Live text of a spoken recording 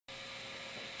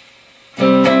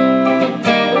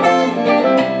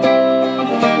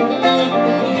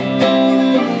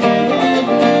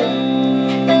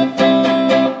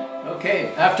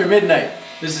Midnight.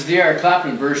 This is the Eric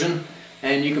Clapton version,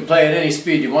 and you can play at any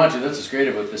speed you want to. That's what's great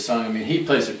about this song. I mean, he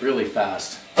plays it really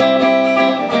fast. Right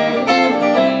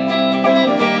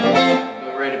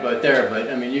about there,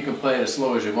 but I mean, you can play it as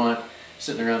slow as you want,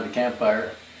 sitting around the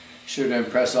campfire. Sure to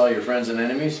impress all your friends and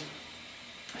enemies.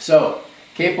 So,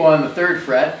 capo on the 3rd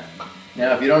fret.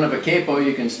 Now, if you don't have a capo,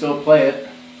 you can still play it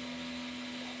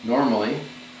normally.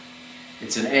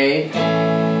 It's an A,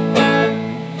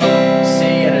 C,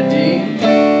 and a D.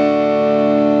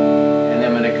 And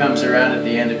then when it comes around at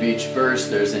the end of each verse,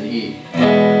 there's an E.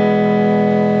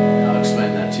 And I'll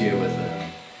explain that to you with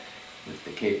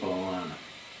the capo on.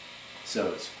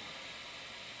 So it's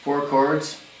 4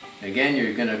 chords. Again,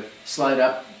 you're going to slide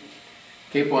up,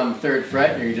 capo on the 3rd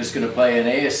fret, and you're just going to play an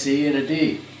A, a C, and a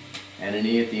D, and an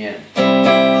E at the end.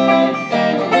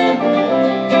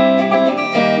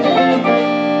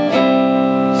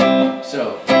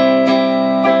 So.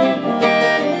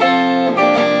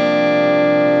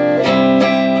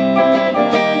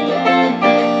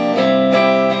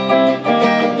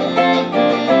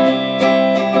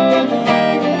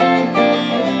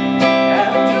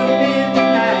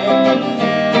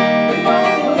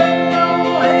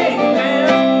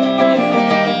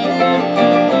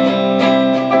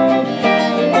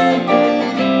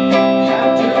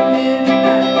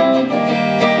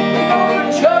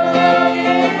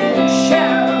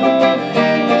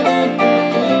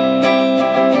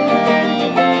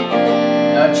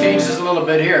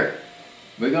 Here,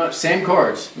 we're going same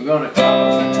chords. We're going to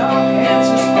close the top and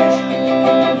suspicion,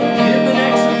 give an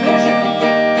exhibition.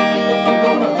 We're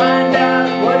going to find out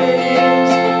what it is,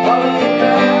 all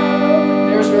about.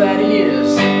 There's where that E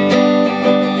is.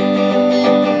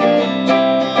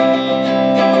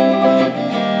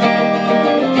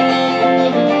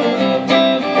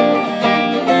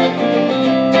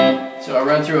 So I'll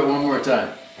run through it one more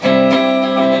time.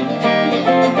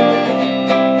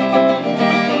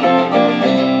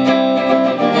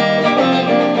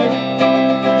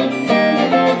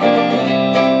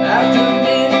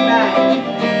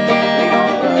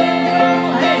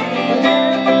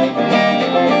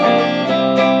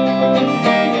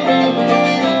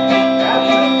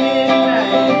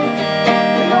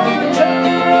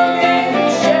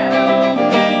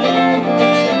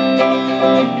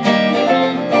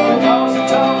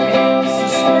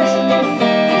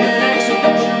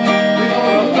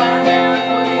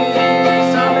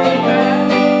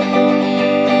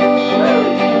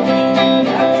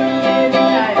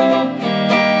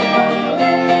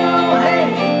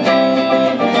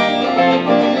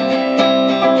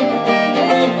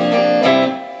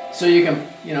 So you can,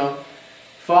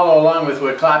 follow along with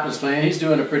what Clapton's playing. He's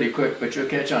doing it pretty quick, but you'll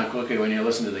catch on quickly when you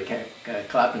listen to the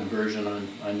Clapton version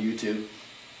on YouTube.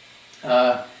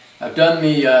 I've done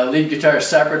the lead guitar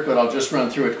separate, but I'll just run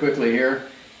through it quickly here.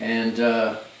 And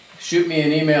shoot me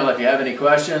an email if you have any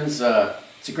questions.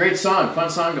 It's a great song, fun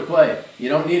song to play. You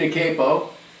don't need a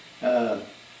capo.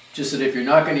 Just that if you're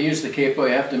not going to use the capo,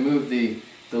 you have to move the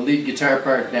lead guitar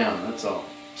part down, that's all.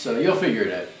 So you'll figure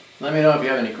it out. Let me know if you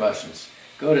have any questions.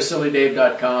 Go to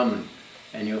sillydave.com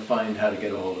and you'll find how to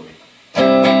get a hold of me.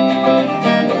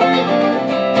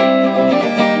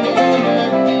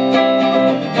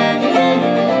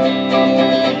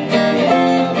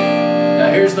 Now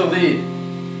here's the lead.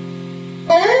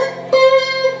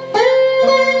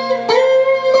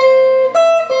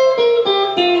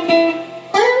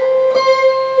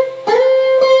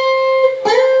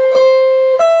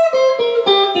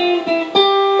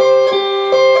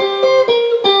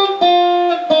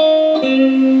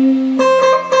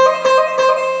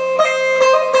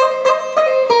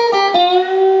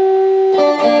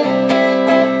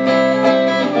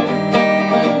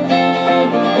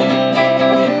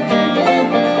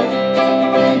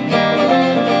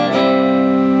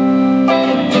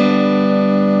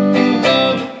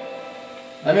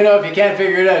 Let me know if you can't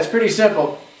figure it out. It's pretty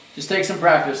simple. Just take some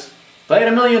practice. Play it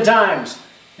 1,000,000 times.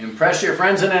 Impress your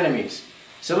friends and enemies.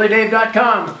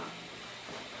 sillydave.com.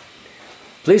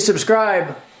 Please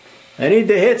subscribe. I need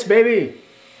the hits, baby.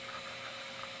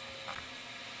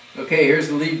 Okay, here's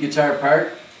the lead guitar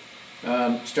part.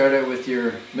 Start out with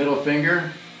your middle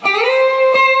finger.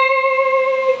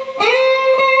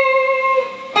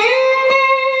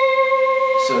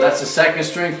 So that's the 2nd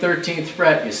string, 13th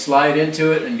fret. You slide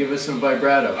into it and give it some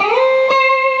vibrato.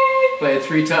 Play it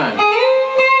 3 times.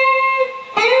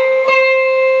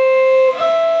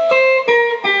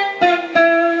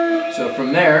 So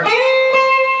from there,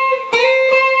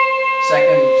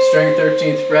 2nd string,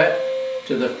 13th fret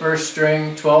to the 1st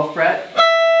string, 12th fret. Back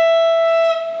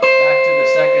to the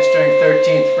 2nd string,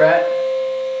 13th fret.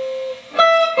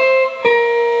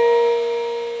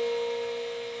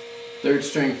 3rd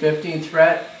string 15th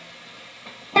fret,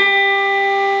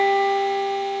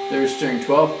 3rd string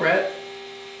 12th fret.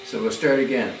 So we'll start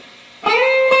again.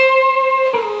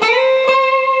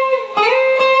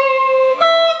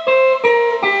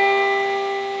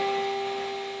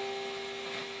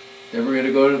 Then we're going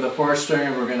to go to the 4th string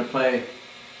and we're going to play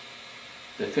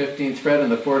the 15th fret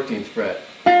and the 14th fret.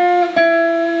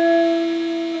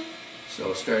 So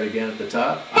we'll start again at the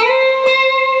top.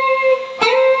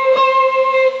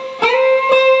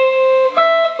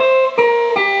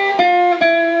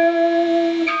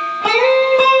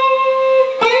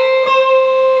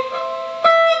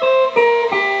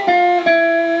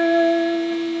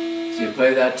 So you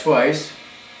play that twice.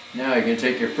 Now you can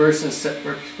take your first and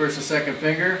second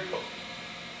finger,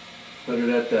 put it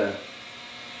at the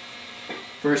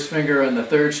first finger on the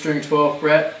 3rd string 12th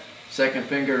fret, second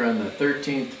finger on the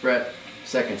 13th fret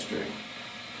 2nd string.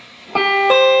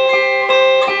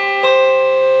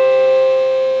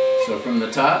 So from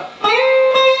the top,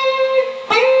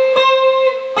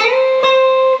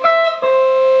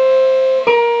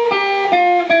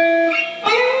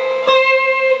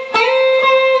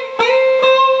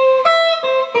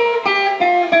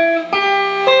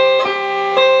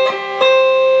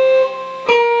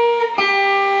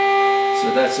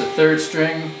 that's the 3rd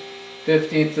string,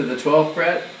 15th to the 12th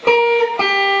fret,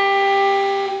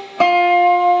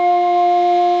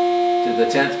 to the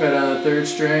 10th fret on the 3rd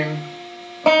string,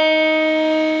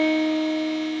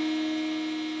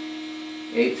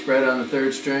 8th fret on the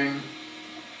 3rd string,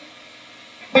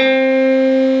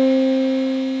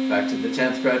 back to the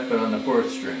 10th fret but on the 4th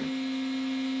string.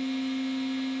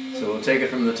 So we'll take it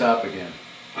from the top again.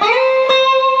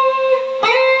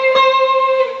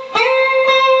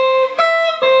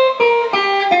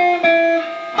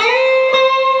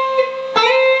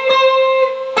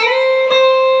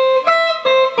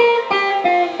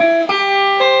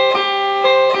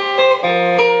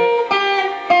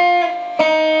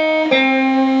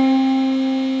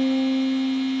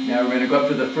 Now we're going to go up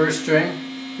to the 1st string,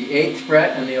 the 8th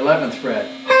fret and the 11th fret.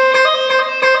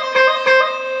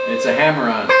 And it's a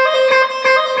hammer-on.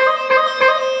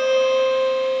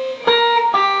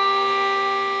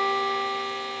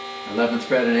 11th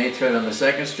fret and 8th fret on the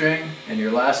 2nd string, and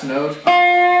your last note,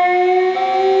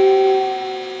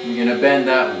 you're going to bend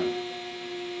that one.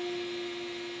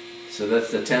 So that's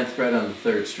the 10th fret on the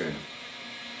 3rd string.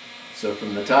 So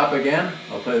from the top again,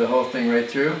 I'll play the whole thing right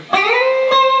through.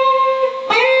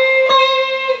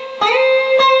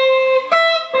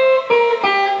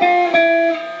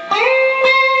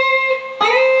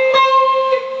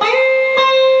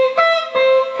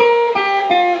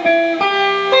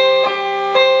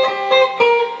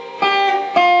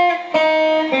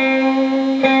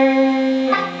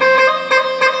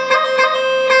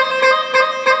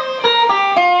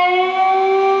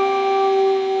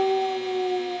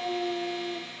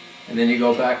 And then you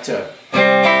go back to.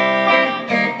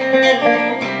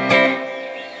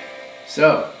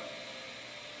 So,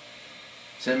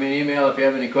 send me an email if you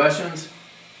have any questions.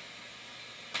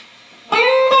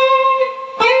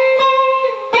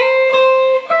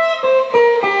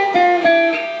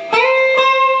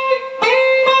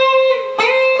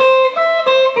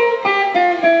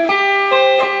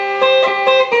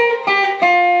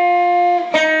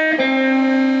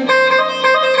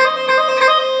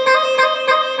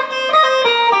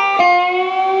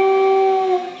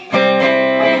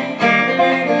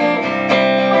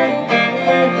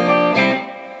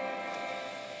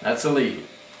 That's a lead.